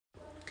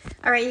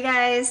All right, you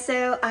guys,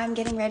 so I'm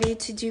getting ready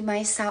to do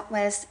my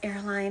Southwest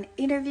airline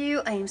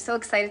interview. I am so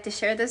excited to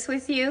share this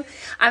with you.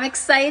 I'm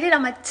excited.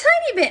 I'm a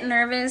tiny bit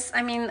nervous.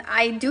 I mean,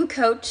 I do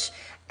coach,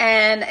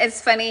 and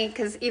it's funny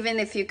because even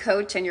if you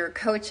coach and you're a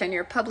coach and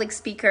you're a public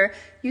speaker,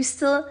 you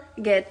still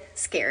get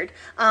scared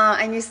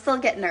and you still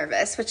get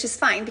nervous, which is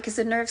fine because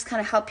the nerves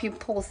kind of help you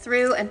pull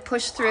through and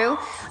push through.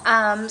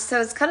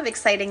 So it's kind of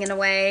exciting in a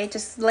way,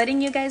 just letting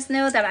you guys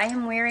know that I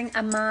am wearing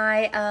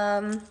my,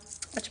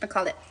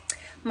 whatchamacallit,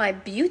 my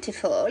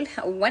beautiful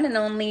one and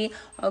only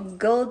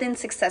golden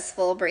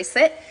successful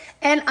bracelet,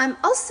 and I'm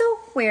also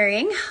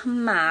wearing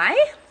my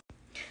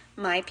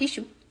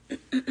Pixiu. I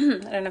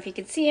don't know if you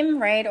can see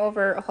him right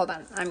over. Hold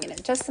on, I'm gonna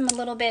adjust him a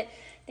little bit.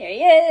 There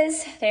he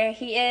is. There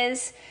he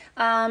is.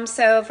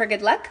 So for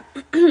good luck.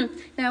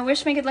 Now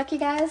wish me good luck, you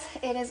guys.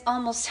 It is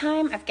almost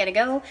time. I've got to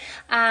go.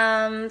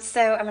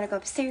 So I'm gonna go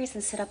upstairs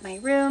and set up my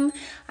room.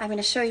 I'm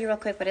gonna show you real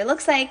quick what it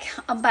looks like.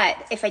 But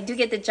if I do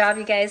get the job,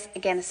 you guys,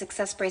 again, a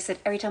success bracelet.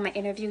 Every time I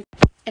interview,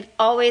 it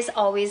always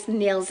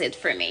nails it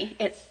for me.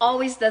 It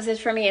always does it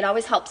for me. It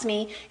always helps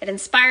me. It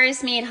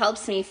inspires me. It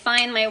helps me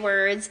find my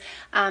words.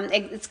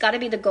 It's got to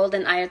be the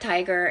golden eye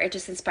tiger. It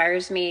just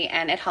inspires me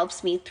and it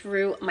helps me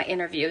through my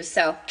interviews.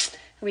 So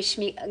wish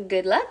me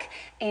good luck.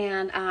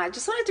 And I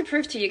just wanted to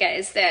prove to you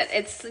guys that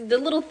it's the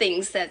little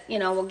things that, you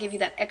know, will give you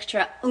that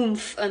extra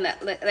oomph and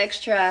that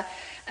extra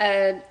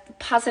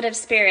positive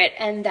spirit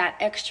and that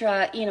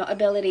extra, you know,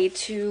 ability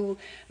to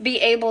be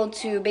able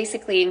to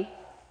basically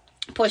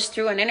push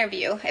through an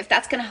interview. If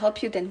that's going to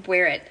help you, then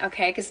wear it,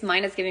 okay? Because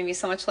mine is giving me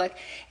so much luck.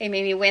 It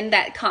made me win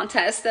that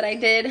contest that I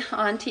did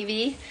on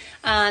TV,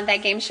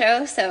 that game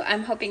show. So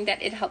I'm hoping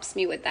that it helps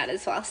me with that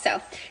as well.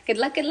 So good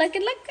luck,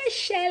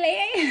 Shelly.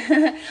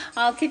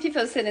 I'll keep you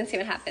posted and see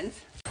what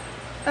happens.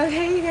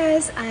 Okay, you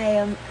guys, I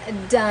am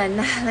done.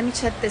 Let me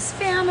check this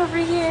fan over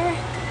here.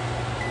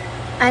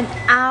 An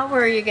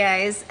hour, you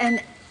guys,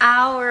 an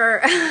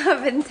hour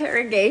of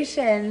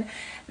interrogation.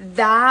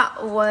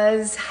 That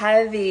was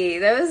heavy.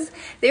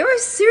 They were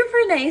super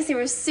nice. They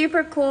were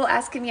super cool,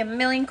 asking me a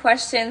million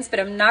questions,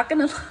 but I'm not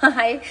gonna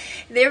lie,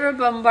 they were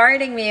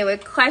bombarding me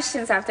with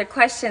questions after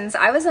questions.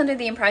 I was under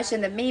the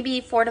impression that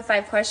maybe 4 to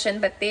 5 questions,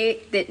 but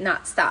they did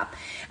not stop.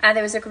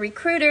 There was a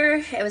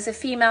recruiter, it was a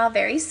female,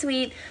 very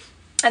sweet.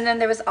 And then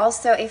there was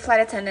also a flight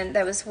attendant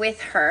that was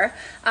with her.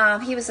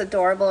 He was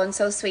adorable and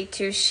so sweet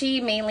too. She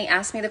mainly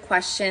asked me the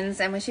questions,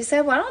 and when she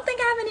said, well, I don't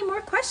think I have any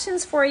more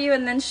questions for you,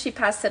 and then she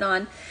passed it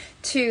on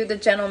to the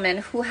gentleman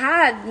who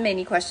had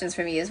many questions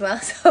for me as well.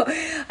 So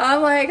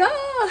I'm like,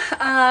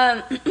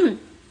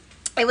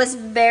 it was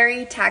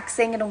very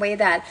taxing in a way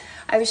that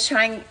I was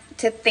trying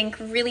to think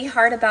really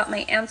hard about my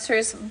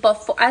answers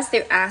before, as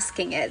they're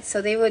asking it.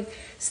 So they would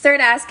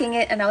start asking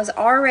it and I was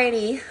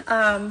already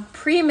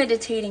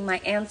premeditating my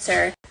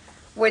answer,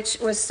 which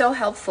was so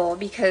helpful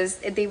because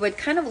they would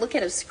kind of look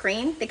at a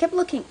screen. They kept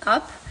looking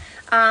up.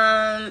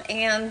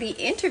 And the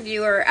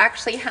interviewer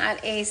actually had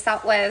a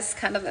Southwest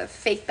kind of a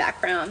fake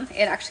background.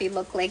 It actually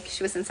looked like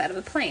she was inside of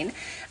a plane.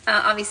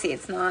 Obviously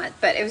it's not,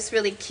 but it was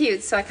really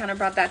cute. So I kind of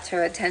brought that to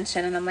her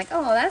attention and I'm like,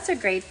 oh, that's a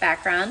great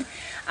background.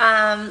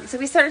 So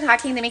we started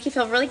talking. They make you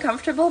feel really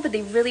comfortable, but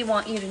they really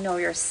want you to know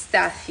your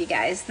stuff, you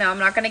guys. Now I'm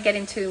not going to get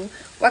into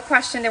what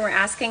question they were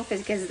asking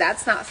because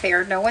that's not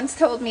fair. No one's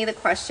told me the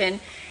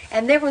question.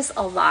 And there was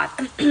a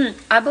lot.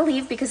 I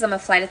believe because I'm a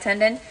flight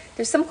attendant,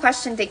 there's some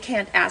question they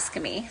can't ask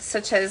me,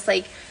 such as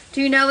like,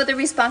 do you know what the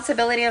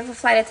responsibility of a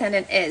flight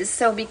attendant is?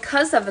 So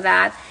because of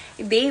that,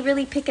 they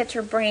really pick at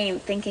your brain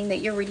thinking that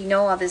you already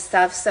know all this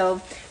stuff.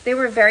 So they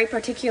were very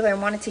particular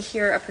and wanted to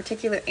hear a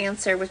particular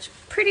answer, which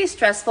pretty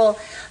stressful.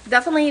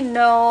 Definitely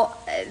know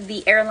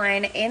the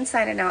airline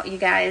inside and out, you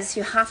guys.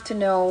 You have to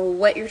know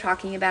what you're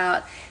talking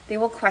about. They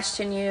will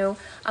question you.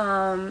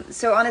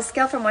 So on a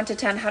scale from 1 to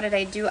 10, how did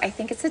I do? I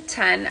think it's a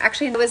 10.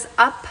 Actually, it was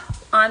up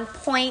on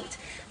point.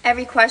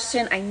 Every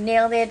question, I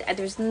nailed it.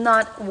 There's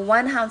not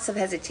 1 ounce of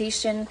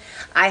hesitation.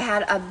 I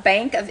had a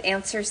bank of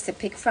answers to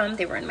pick from.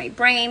 They were in my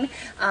brain.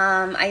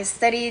 I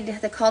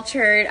studied the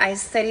culture. I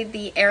studied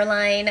the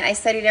airline. I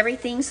studied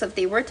everything. So if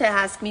they were to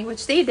ask me,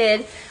 which they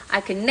did,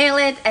 I could nail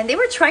it. And they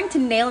were trying to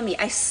nail me.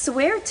 I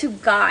swear to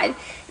God.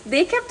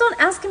 They kept on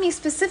asking me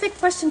specific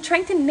questions,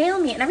 trying to nail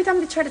me. And every time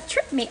they tried to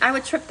trip me, I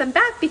would trip them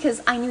back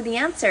because I knew the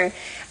answer.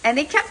 And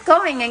they kept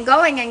going and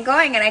going and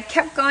going. And I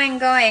kept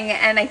going.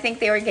 And I think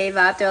they gave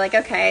up. They're like,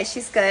 okay,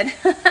 she's good.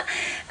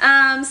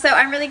 So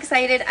I'm really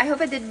excited. I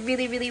hope I did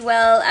really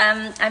well.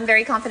 I'm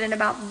very confident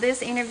about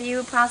this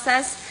interview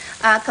process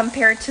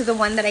compared to the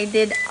one that I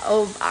did,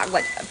 a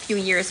few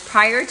years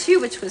prior to,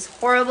 which was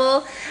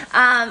horrible.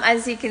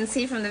 As you can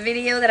see from the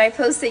video that I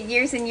posted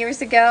years and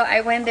years ago,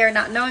 I went there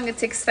not knowing what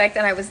to expect,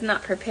 and I was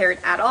not prepared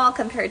at all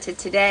compared to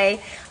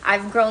today.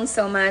 I've grown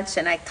so much,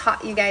 and I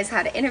taught you guys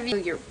how to interview.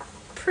 You're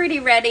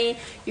pretty ready.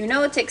 You know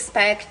what to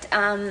expect.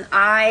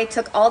 I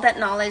took all that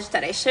knowledge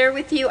that I share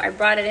with you. I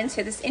brought it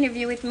into this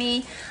interview with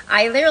me.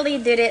 I literally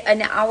did it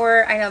an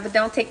hour. I know, but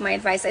don't take my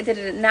advice. I did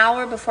it an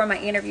hour before my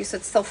interview, so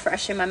it's still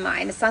fresh in my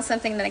mind. It's not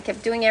something that I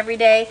kept doing every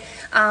day,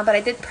 but I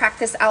did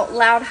practice out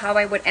loud how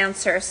I would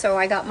answer. So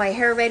I got my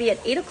hair ready at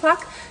 8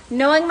 o'clock,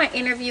 knowing my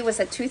interview was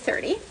at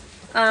 2:30.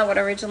 What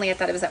originally I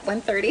thought it was at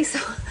 1:30, so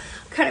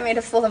kind of made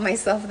a fool of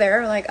myself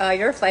there. Like,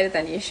 you're a flight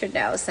attendant, you should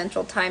know.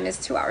 Central Time is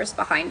 2 hours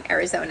behind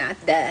Arizona.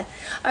 Duh.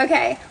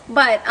 Okay,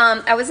 but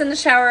I was in the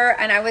shower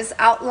and I was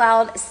out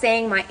loud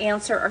saying my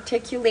answer,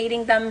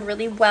 articulating them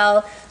really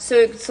well,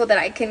 so that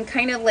I can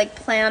kind of like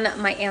plan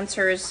my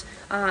answers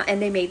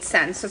and they made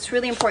sense. So it's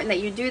really important that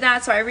you do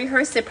that. So I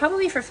rehearsed it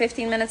probably for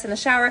 15 minutes in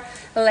the shower,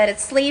 let it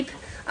sleep.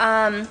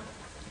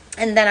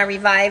 And then I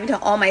revived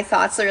all my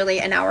thoughts literally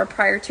an hour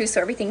prior to,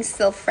 so everything's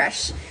still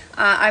fresh.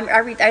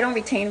 I don't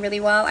retain really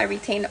well. I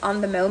retain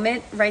on the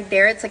moment right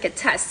there. It's like a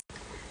test.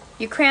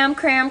 You cram,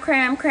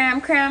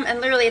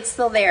 and literally it's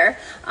still there.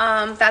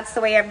 That's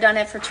the way I've done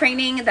it for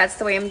training. That's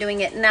the way I'm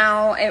doing it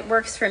now. It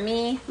works for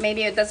me.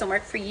 Maybe it doesn't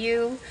work for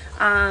you,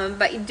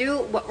 but you do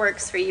what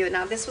works for you.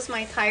 Now, this was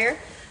my attire.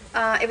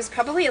 It was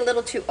probably a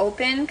little too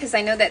open because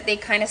I know that they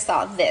kind of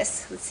saw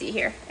this. Let's see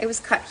here. It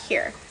was cut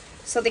here.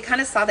 So they kind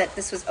of saw that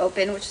this was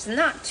open, which is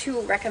not too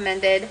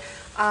recommended.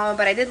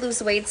 But I did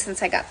lose weight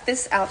since I got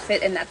this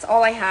outfit, and that's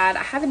all I had.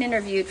 I haven't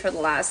interviewed for the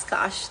last,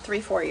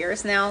 3-4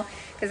 years now,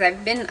 because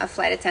I've been a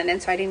flight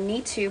attendant, so I didn't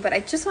need to. But I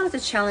just wanted to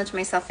challenge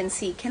myself and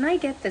see, can I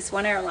get this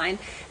one airline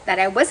that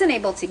I wasn't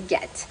able to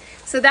get?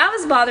 So that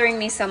was bothering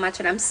me so much,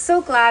 and I'm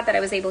so glad that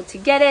I was able to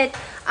get it.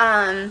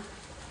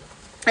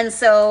 And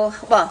so,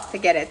 well, to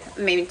get it,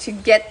 maybe to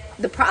get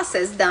the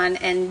process done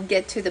and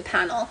get to the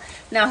panel.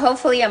 Now,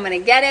 hopefully I'm going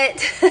to get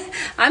it.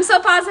 I'm so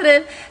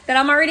positive that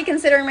I'm already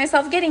considering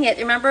myself getting it.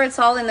 Remember, it's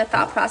all in the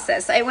thought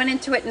process. I went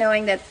into it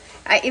knowing that,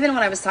 even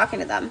when I was talking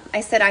to them,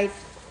 I said, I'm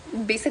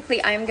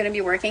going to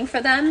be working for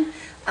them.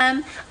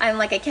 I'm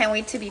like, I can't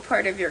wait to be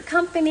part of your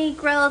company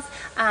growth.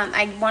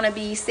 I want to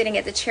be sitting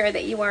at the chair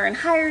that you are in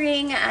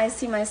hiring. I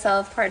see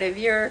myself part of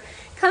your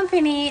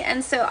company.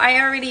 And so I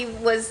already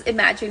was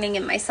imagining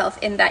in myself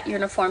in that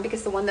uniform,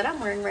 because the one that I'm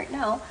wearing right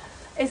now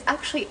is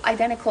actually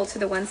identical to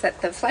the ones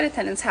that the flight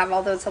attendants have,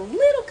 although it's a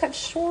little cut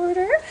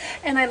shorter.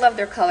 And I love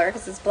their color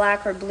because it's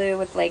black or blue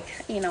with, like,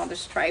 you know, the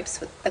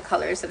stripes with the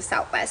colors of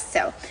Southwest.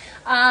 So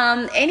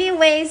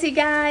anyways, you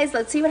guys,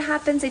 let's see what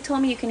happens. They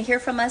told me you can hear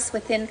from us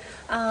within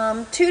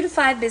 2 to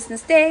 5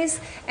 business days,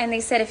 and they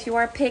said if you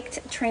are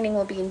picked, training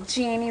will be in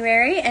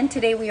January, and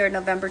today we are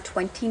November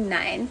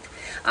 29th.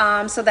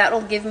 So that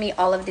will give me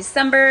all of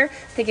December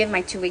to give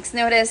my 2 weeks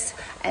notice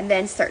and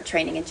then start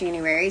training in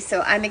January.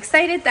 So I'm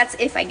excited. That's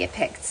if I get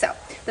picked. So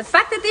the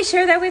fact that they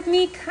share that with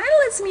me kind of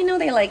lets me know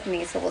they like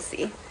me. So we'll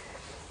see.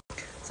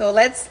 So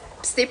let's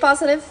stay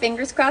positive.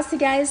 Fingers crossed, you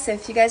guys. So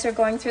if you guys are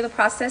going through the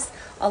process,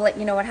 I'll let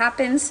you know what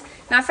happens.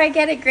 Now, if I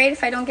get it, great.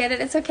 If I don't get it,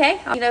 it's okay.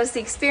 You know, it's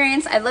the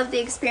experience. I love the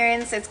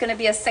experience. It's going to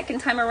be a second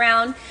time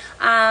around.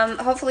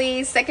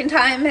 Hopefully, second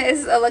time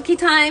is a lucky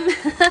time.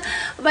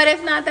 But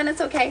if not, then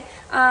it's okay.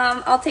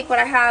 I'll take what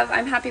I have.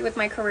 I'm happy with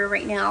my career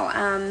right now.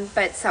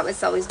 But so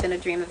it's always been a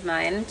dream of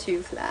mine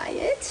to fly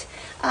it.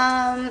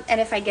 And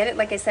if I get it,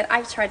 like I said,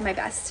 I've tried my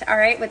best. All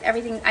right, with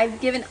everything,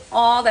 I've given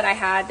all that I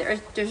had.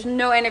 There's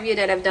no interview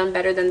that I've done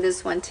better than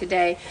this one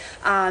today.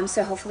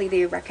 So hopefully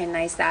they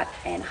recognize that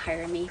and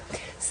hire me.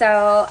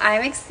 So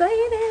I'm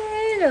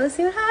excited. Let's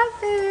see what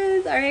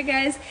happens. All right,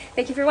 guys,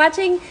 thank you for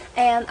watching,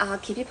 and I'll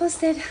keep you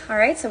posted. All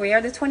right, so we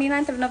are the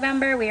 29th of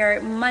November. We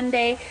are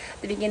Monday,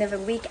 the beginning of a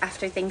week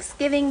after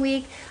Thanksgiving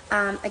week.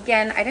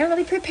 Again, I didn't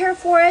really prepare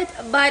for it,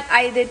 but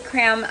I did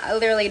cram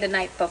literally the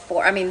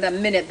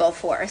minute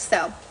before.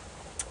 So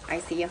I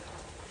see you.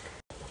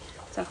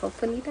 So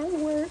hopefully that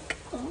will work.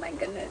 Oh my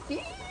goodness.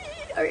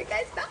 All right,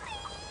 guys, bye.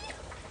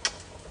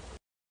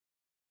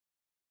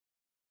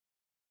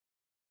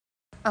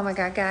 Oh my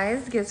god,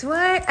 guys, guess what?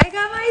 I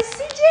got my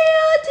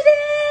CJL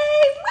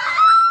today!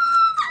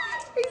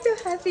 Wow! I'm so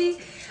happy.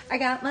 I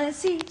got my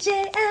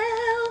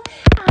CJL.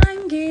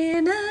 I'm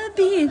gonna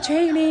be in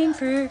training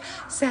for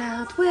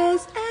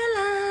Southwest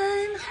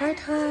Airline.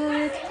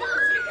 Heart.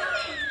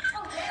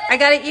 I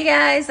got it, you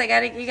guys. I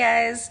got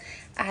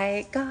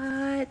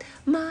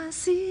my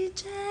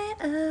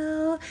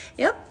CJL.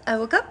 Yep, I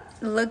woke up,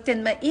 looked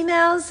in my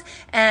emails,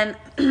 and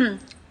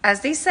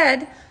as they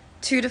said,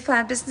 2 to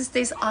 5 business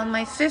days. On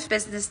my 5th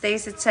business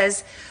days, it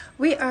says,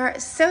 we are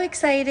so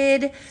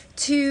excited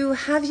to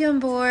have you on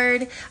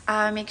board.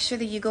 Make sure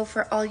that you go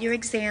for all your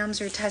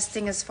exams or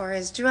testing as far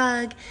as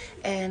drug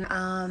and,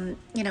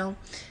 you know,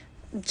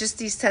 just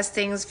these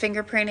testings,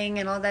 fingerprinting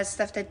and all that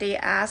stuff that they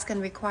ask and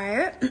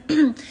require.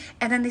 And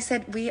then they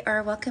said, we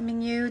are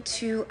welcoming you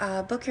to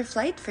book your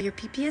flight for your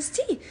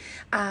PPST,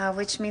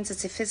 which means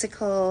it's a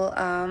physical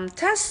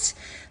test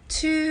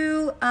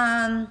to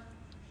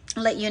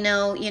let you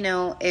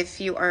know,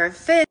 if you are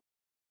fit.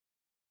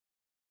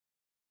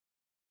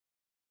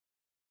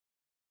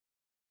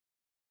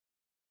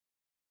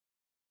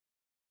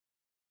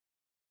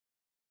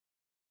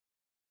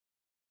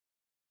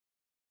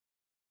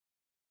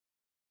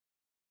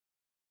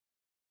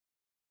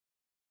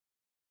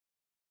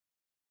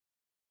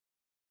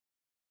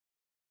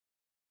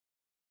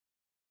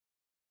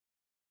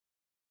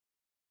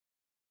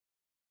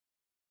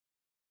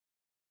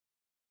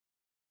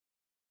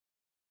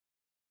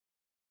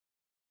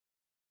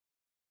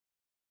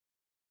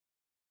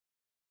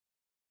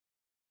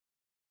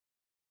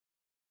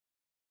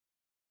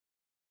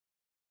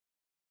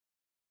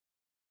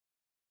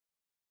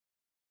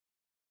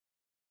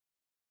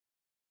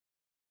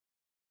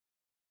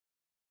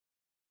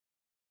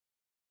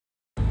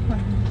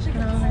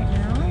 going on right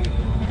now.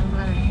 We have a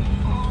lot of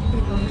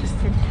people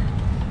interested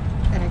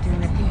that are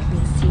doing the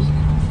PPC.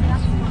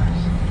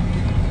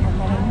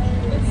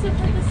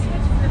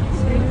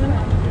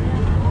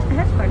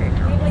 Headquarters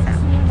now.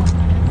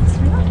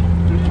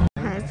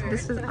 So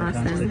this was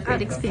awesome.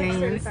 Great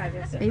experience.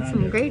 Made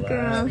some great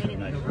girls.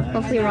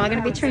 Hopefully we're all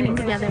going to be training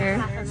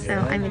together. So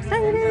I'm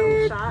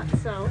excited.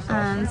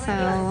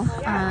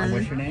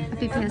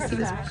 PPSC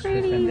was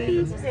pretty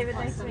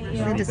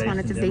easy. I just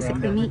wanted to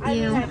basically meet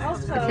you.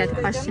 If you had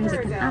questions, you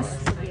can ask.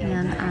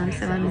 And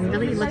so I'm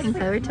really looking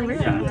forward to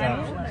working.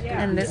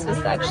 And this was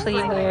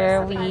actually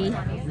where we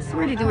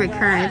already do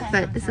recurrent,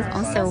 but this is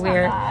also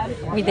where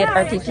we did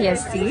our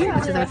PPSC,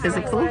 which is our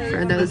physical,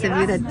 for those of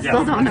you that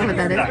still don't know what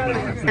that is.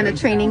 And the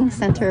training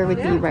center would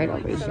be right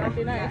over here,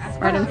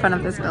 right in front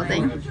of this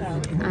building.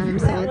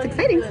 So it's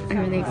exciting. I'm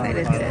really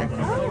excited to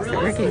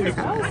start working with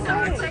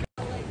Dallas.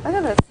 Look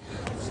at this.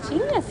 It's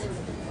genius.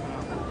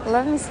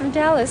 Love me some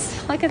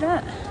Dallas. Look at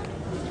that.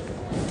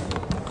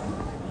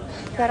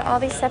 Got all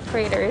these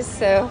separators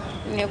so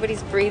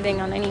nobody's breathing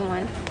on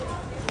anyone.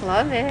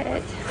 Love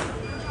it.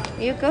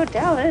 You go,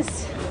 Dallas.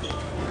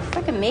 It's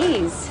like a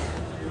maze.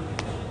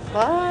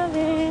 Love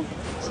it.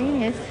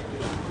 Genius.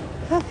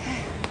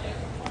 Okay.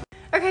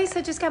 Okay,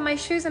 so just got my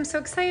shoes. I'm so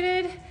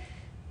excited.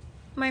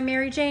 My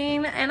Mary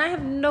Jane, and I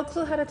have no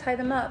clue how to tie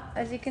them up.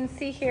 As you can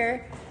see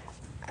here,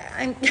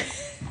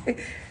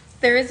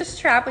 there is a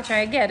strap, which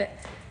I get it.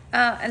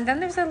 And then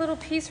there's a little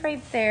piece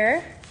right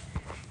there.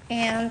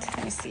 And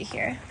let me see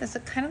here. There's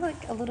kind of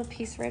like a little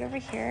piece right over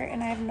here,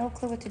 and I have no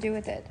clue what to do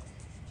with it.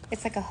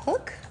 It's like a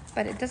hook,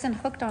 but it doesn't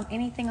hook on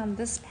anything on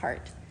this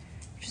part,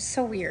 which is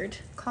so weird.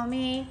 Call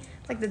me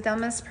like the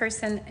dumbest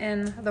person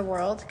in the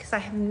world, because I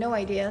have no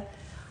idea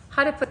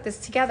how to put this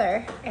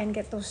together and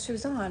get those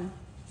shoes on.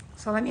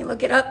 So let me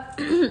look it up.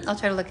 I'll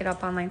try to look it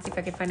up online, see if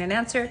I can find an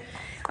answer.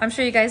 I'm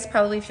sure you guys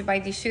probably, if you buy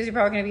these shoes, you're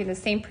probably gonna be in the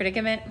same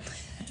predicament.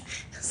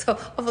 So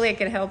hopefully I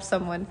can help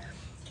someone.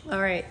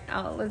 All right,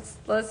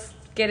 let's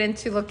get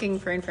into looking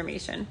for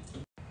information.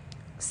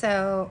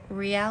 So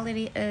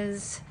reality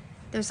is,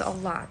 there's a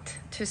lot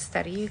to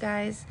study, you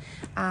guys.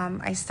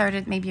 I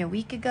started maybe a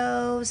week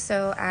ago,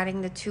 so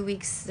adding the 2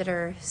 weeks that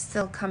are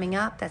still coming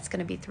up, that's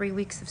gonna be 3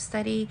 weeks of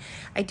study.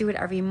 I do it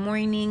every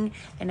morning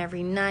and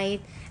every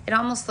night. It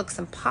almost looks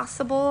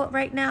impossible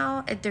right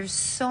now. There's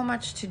so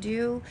much to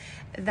do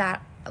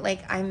that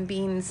like I'm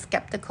being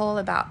skeptical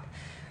about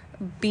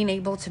being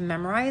able to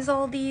memorize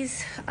all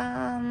these,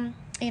 all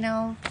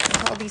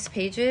these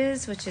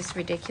pages, which is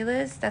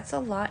ridiculous. That's a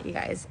lot, you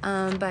guys.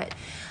 But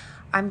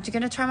I'm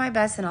gonna try my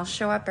best, and I'll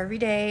show up every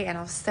day, and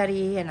I'll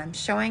study, and I'm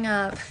showing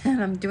up,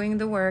 and I'm doing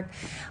the work.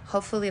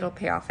 Hopefully it'll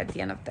pay off at the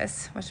end of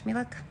this. Wish me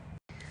luck.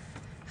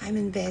 I'm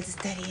in bed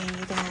studying,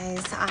 you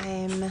guys.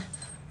 I'm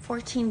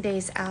 14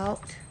 days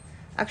out.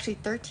 Actually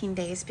 13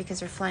 days, because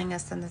they're flying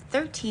us on the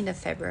 13th of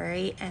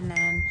February, and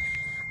then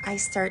I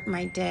start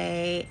my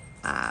day,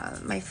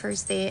 my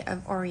first day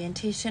of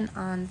orientation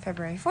on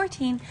February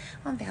 14th,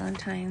 on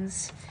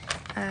Valentine's.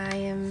 I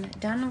am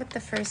done with the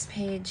first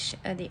page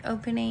of the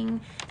opening.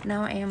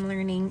 Now I am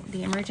learning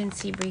the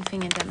emergency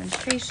briefing and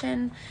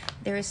demonstration.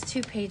 There is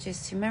 2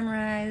 pages to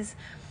memorize.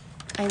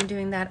 I'm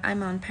doing that.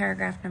 I'm on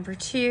paragraph number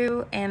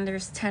 2, and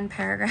there's 10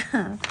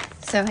 paragraphs.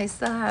 So I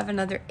still have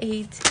another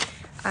 8.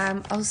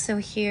 Also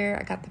here,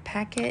 I got the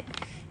packet.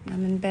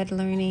 I'm in bed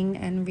learning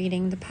and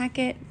reading the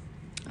packet,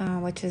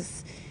 which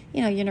is,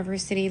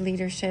 university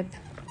leadership.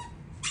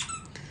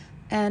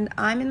 And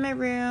I'm in my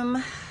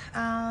room.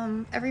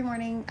 Every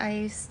morning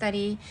I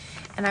study,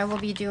 and I will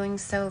be doing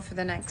so for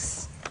the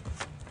next,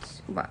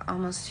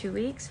 almost 2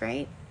 weeks,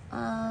 right?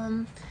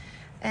 And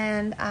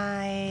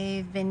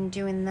I've been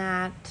doing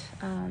that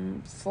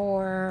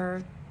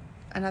for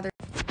another.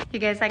 You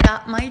guys, I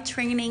got my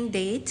training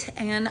date,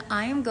 and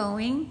I'm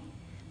going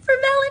for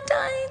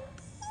Valentine's.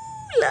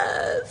 Ooh,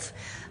 love.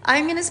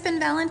 I'm gonna spend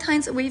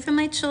Valentine's away from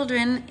my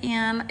children,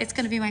 and it's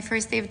gonna be my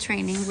first day of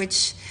training,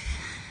 which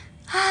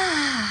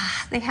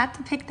they had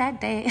to pick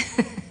that day.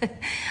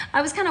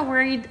 I was kind of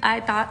worried. I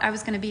thought I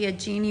was going to be a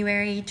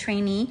January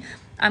trainee.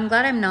 I'm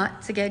glad I'm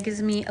not. So it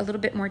gives me a little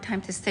bit more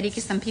time to study,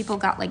 because some people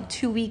got like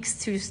 2 weeks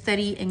to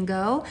study and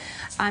go.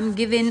 I'm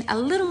given a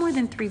little more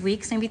than 3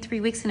 weeks, maybe 3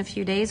 weeks and a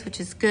few days, which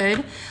is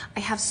good. I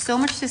have so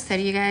much to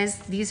study, you guys.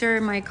 These are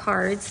my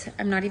cards.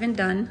 I'm not even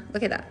done.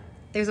 Look at that.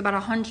 There's about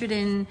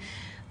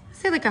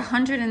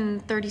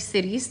 130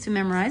 cities to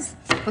memorize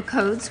with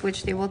codes,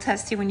 which they will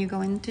test you when you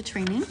go into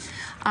training.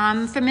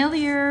 I'm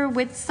familiar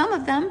with some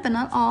of them, but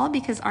not all,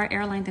 because our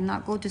airline did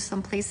not go to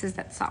some places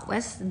that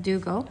Southwest do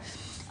go.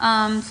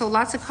 So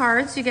lots of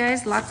cards, you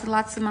guys, lots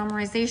of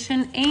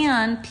memorization,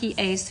 and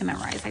PAs to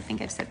memorize. I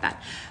think I've said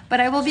that. But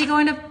I will be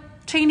going to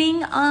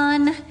training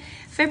on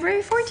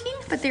February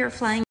 14th, but they are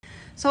flying.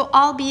 So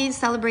I'll be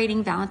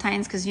celebrating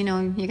Valentine's, because you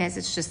guys,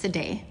 it's just a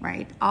day,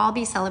 right? I'll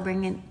be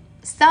celebrating it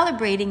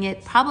celebrating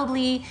it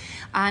probably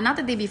not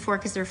the day before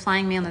because they're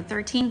flying me on the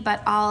 13th,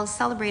 but I'll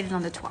celebrate it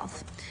on the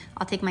 12th.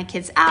 I'll take my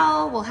kids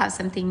out, we'll have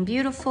something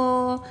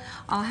beautiful.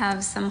 I'll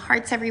have some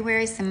hearts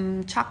everywhere,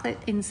 some chocolate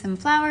and some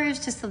flowers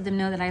just to let them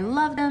know that I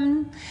love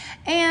them.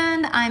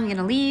 And I'm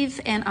gonna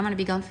leave and I'm gonna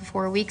be gone for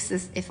 4 weeks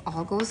if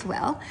all goes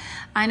well.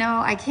 I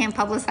know I can't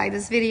publicize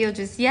this video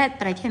just yet,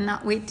 but I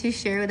cannot wait to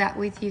share that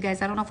with you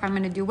guys. I don't know if I'm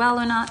gonna do well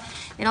or not.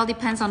 It all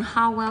depends on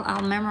how well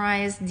I'll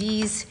memorize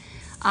these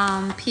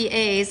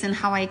PAs and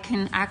how I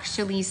can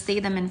actually say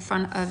them in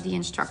front of the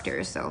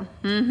instructor. So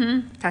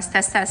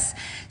test.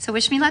 So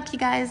wish me luck, you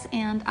guys.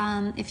 And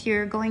if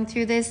you're going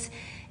through this,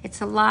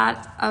 it's a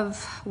lot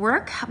of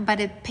work,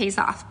 but it pays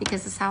off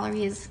because the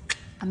salary is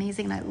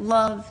amazing and I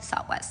love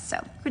Southwest.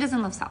 So who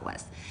doesn't love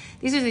Southwest?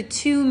 These are the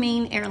two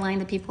main airlines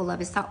that people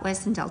love, is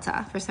Southwest and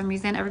Delta. For some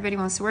reason, everybody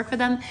wants to work for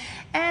them,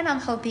 and I'm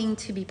hoping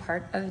to be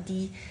part of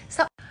the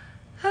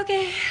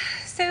Okay,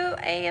 so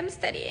I am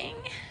studying.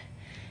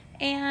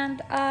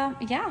 And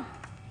yeah,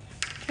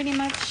 pretty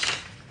much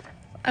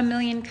a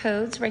million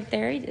codes right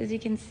there, as you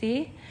can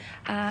see.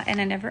 And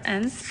it never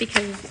ends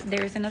because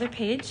there's another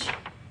page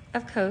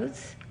of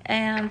codes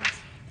and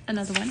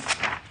another one.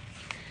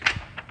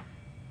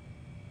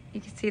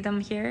 You can see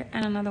them here,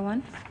 and another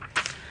one,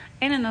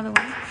 and another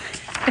one.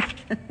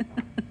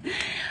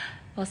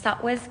 Well,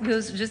 Southwest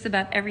goes just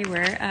about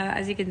everywhere.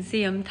 As you can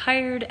see, I'm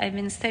tired. I've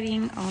been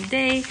studying all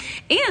day.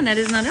 And that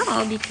is not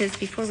all, because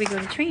before we go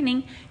to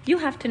training, you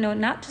have to know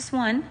not just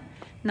one,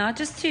 not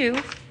just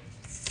two,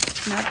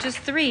 not just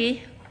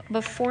three,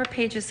 but 4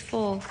 pages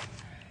full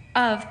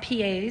of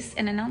PAs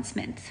and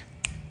announcements.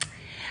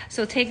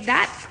 So take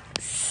that,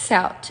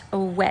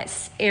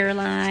 Southwest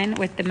airline,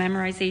 with the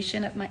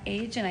memorization at my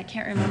age, and I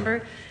can't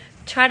remember.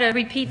 Try to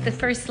repeat the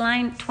first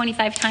line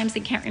 25 times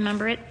and can't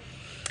remember it.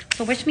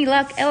 So wish me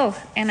luck. Oh,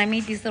 and I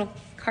made these little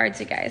cards,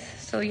 you guys.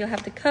 So you'll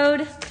have the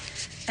code,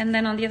 and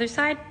then on the other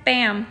side,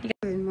 bam.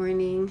 Good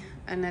morning.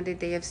 Another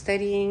day of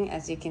studying.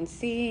 As you can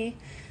see,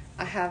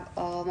 I have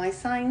all my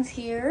signs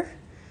here.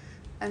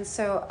 And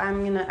so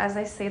I'm gonna, as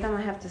I say them,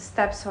 I have to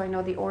step so I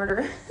know the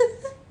order.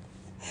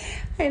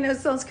 I know it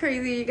sounds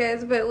crazy, you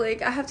guys, but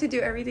like I have to do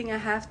everything I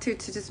have to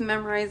just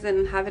memorize it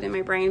and have it in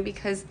my brain,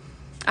 because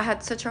I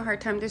had such a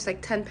hard time. There's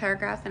like 10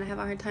 paragraphs and I have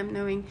a hard time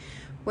knowing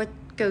what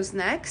goes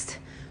next.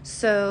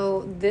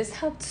 So this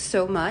helped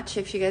so much.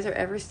 If you guys are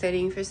ever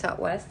studying for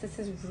Southwest, this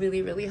is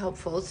really, really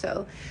helpful.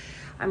 So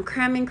I'm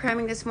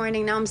cramming this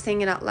morning. Now I'm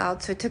saying it out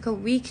loud. So it took a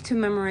week to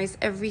memorize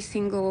every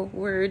single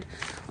word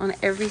on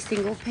every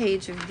single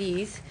page of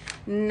these.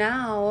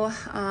 Now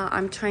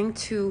I'm trying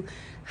to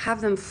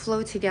have them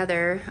flow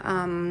together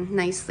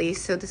nicely.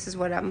 So this is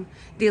what I'm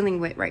dealing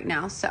with right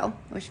now. So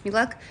wish me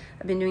luck.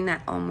 I've been doing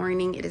that all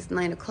morning. It is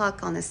 9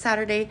 o'clock on this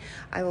Saturday.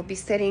 I will be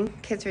studying.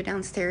 Kids are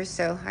downstairs,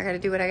 so I got to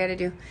do what I got to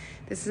do.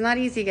 This is not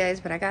easy, guys,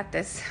 but I got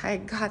this. I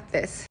got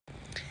this.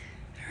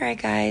 All right,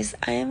 guys,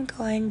 I am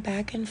going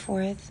back and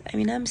forth. I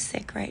mean, I'm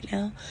sick right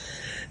now.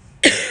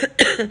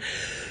 The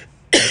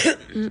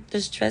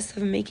stress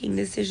of making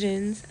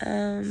decisions.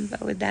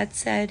 But with that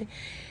said,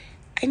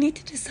 I need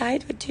to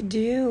decide what to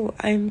do.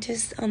 I'm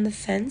just on the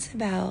fence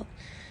about,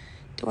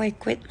 do I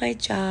quit my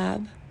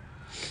job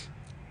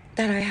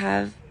that I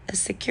have, a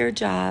secure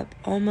job,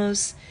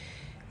 almost,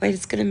 wait,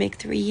 it's going to make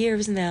 3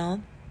 years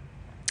now.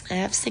 I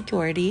have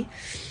security.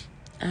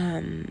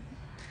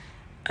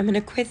 I'm going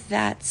to quit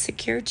that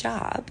secure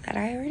job that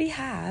I already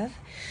have.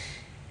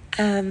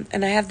 And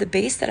I have the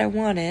base that I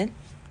wanted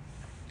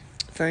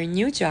for a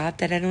new job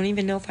that I don't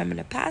even know if I'm going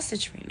to pass the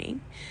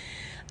training.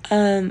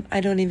 I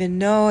don't even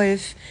know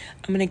if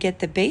I'm going to get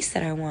the base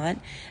that I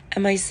want.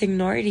 And my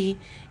seniority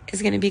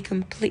is going to be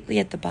completely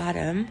at the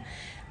bottom.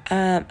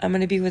 I'm going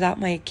to be without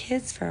my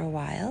kids for a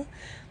while.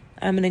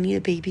 I'm going to need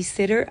a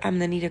babysitter. I'm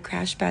going to need a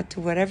crash pad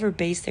to whatever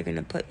base they're going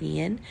to put me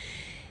in.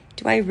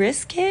 Do I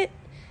risk it?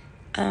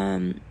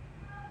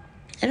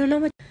 I don't know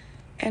what.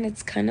 And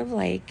it's kind of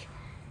like,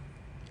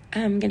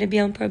 I'm going to be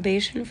on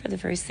probation for the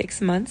first 6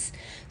 months.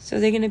 So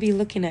they're going to be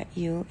looking at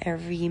you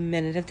every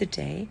minute of the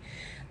day.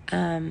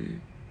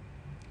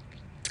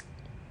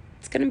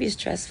 It's going to be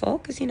stressful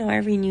because, you know,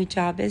 every new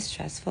job is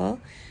stressful.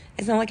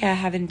 It's not like I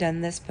haven't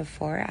done this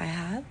before. I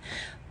have.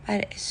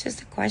 But it's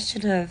just a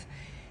question of,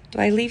 do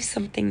I leave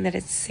something that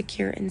is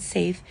secure and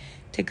safe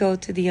to go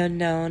to the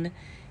unknown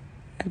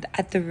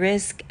at the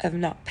risk of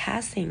not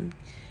passing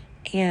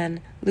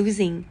and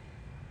losing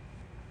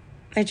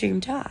my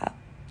dream job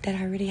that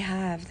I already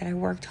have, that I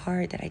worked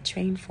hard, that I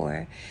trained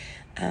for,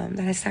 that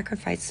I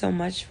sacrificed so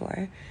much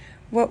for?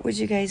 What would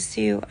you guys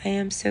do? I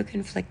am so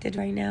conflicted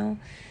right now.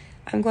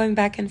 I'm going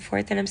back and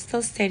forth and I'm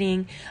still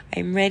studying.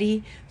 I'm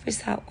ready for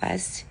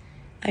Southwest.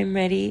 I'm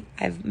ready.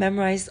 I've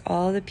memorized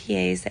all the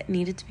PAs that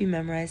needed to be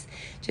memorized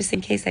just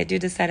in case I do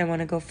decide I want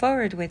to go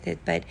forward with it.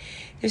 But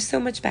there's so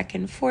much back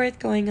and forth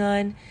going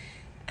on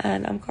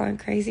and I'm going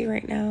crazy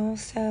right now.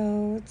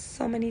 So it's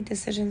so many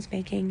decisions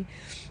making.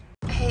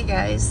 Hey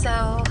guys,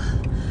 so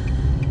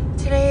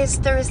today is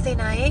Thursday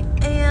night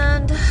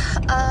and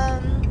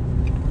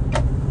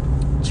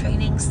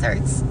training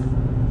starts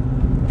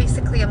basically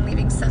basically I'm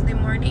leaving Sunday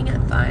morning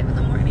at 5 in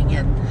the morning,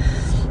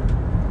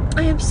 and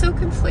I am so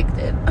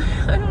conflicted.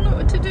 I don't know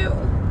what to do.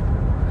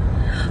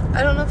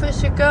 I don't know if I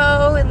should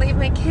go and leave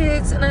my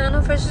kids, and I don't know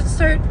if I should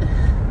start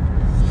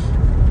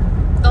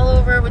all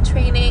over with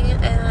training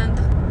and,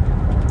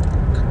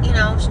 you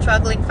know,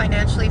 struggling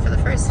financially for the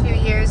first few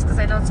years, because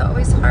I know it's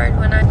always hard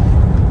when I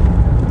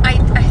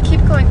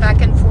keep going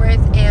back and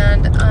forth,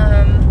 and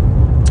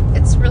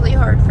it's really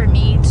hard for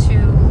me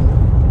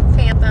to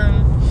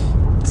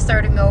fathom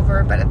starting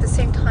over. But at the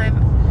same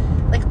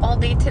time, like all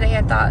day today,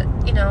 I thought,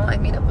 you know, I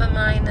made up my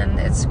mind and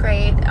it's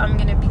great. I'm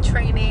gonna be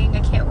training. I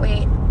can't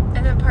wait.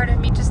 And then part of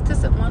me just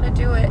doesn't want to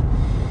do it.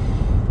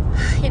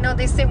 You know,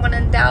 they say when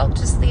in doubt,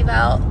 just leave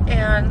out.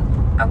 And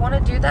I want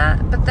to do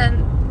that, but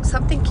then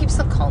something keeps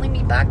on calling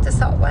me back to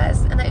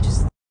Southwest, and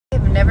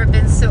I've never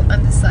been so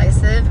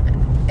undecisive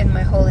in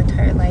my whole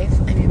entire life.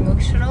 I'm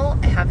emotional.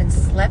 I haven't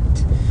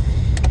slept.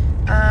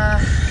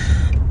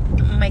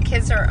 My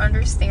kids are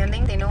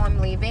understanding. They know I'm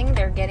leaving.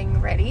 They're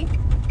getting ready.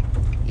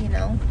 You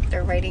know,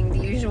 they're writing the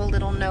usual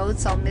little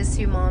notes. I'll miss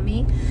you,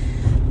 mommy.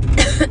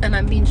 And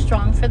I'm being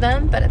strong for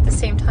them, but at the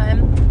same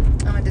time,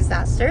 I'm a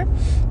disaster.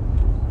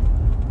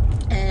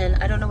 And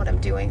I don't know what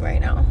I'm doing right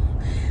now.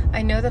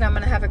 I know that I'm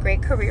going to have a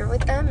great career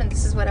with them, and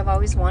this is what I've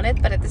always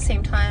wanted, but at the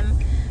same time,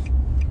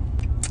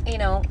 you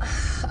know,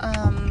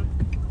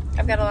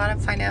 I've got a lot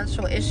of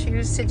financial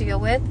issues to deal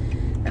with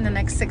in the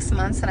next 6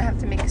 months, and I have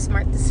to make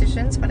smart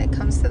decisions when it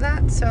comes to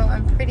that, so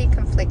I'm pretty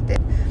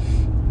conflicted.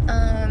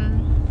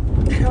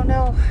 I don't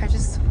know.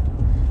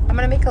 I'm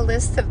going to make a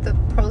list of the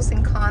pros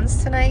and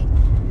cons tonight.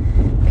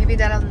 Maybe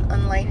that'll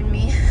enlighten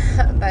me,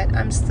 but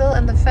I'm still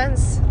on the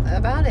fence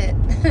about it.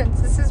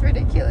 This is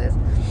ridiculous.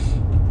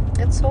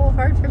 It's so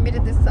hard for me to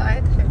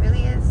decide. It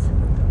really is.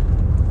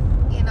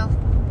 You know,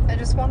 I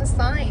just want to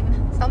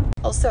sign something.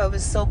 Also, I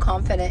was so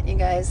confident, you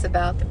guys,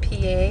 about the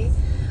PA.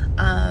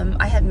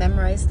 I had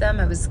memorized them.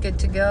 I was good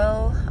to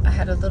go. I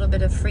had a little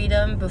bit of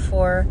freedom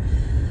before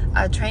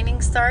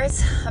training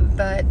starts,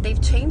 but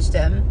they've changed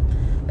them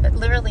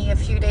literally a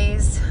few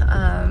days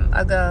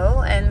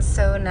ago, and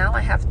so now I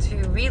have to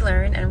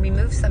relearn and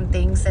remove some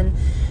things. And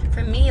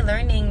for me,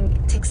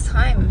 learning takes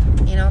time.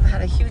 You know, I've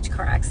had a huge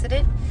car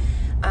accident,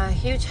 a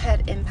huge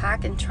head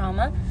impact and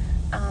trauma.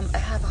 I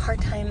have a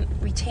hard time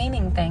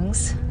retaining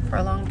things for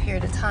a long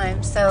period of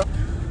time, so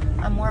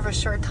I'm more of a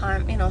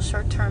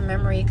short-term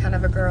memory kind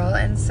of a girl.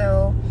 And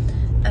so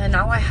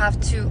now I have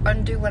to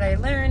undo what I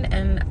learned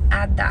and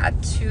add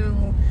that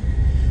to.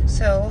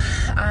 So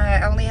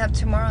I only have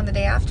tomorrow and the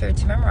day after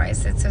to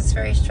memorize it, so it's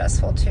very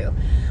stressful too.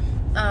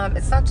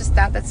 It's not just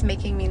that's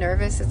making me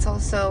nervous, it's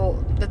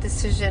also the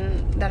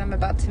decision that I'm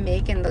about to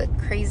make and the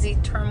crazy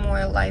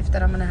turmoil life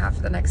that I'm going to have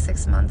for the next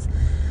 6 months,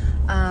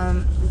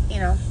 you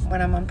know,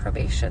 when I'm on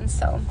probation.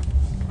 So,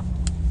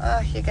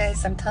 you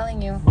guys, I'm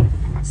telling you,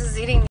 this is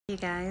eating me. You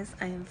guys,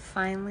 I am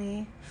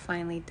finally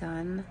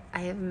done.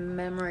 I have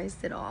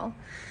memorized it all.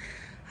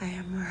 I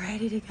am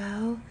ready to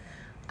go.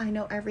 I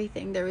know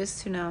everything there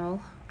is to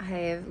know. I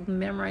have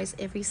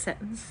memorized every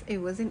sentence. It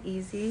wasn't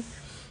easy,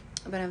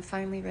 but I'm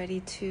finally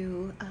ready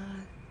to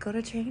go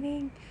to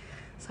training.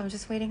 So I'm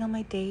just waiting on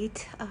my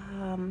date.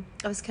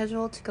 I was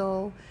scheduled to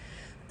go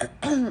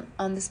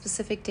on the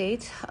specific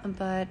date,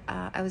 but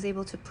I was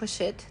able to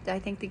push it. I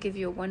think they give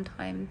you a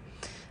one-time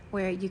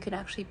where you can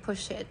actually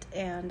push it,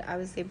 and I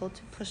was able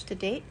to push the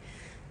date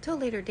to a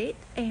later date,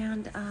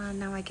 and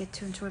now I get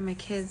to enjoy my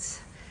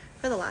kids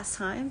for the last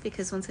time,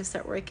 because once I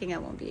start working I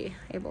won't be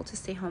able to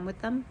stay home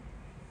with them.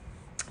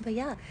 But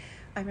yeah,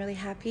 I'm really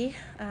happy.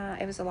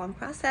 It was a long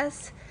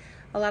process,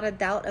 a lot of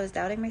doubt. I was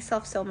doubting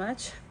myself so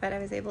much, but I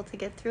was able to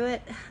get through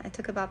it. I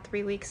took about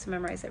 3 weeks to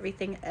memorize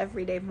everything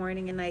every day,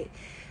 morning and night,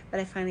 but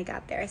I finally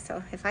got there.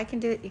 So if I can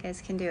do it, you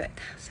guys can do it.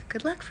 So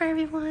good luck for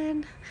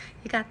everyone.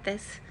 You got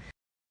this.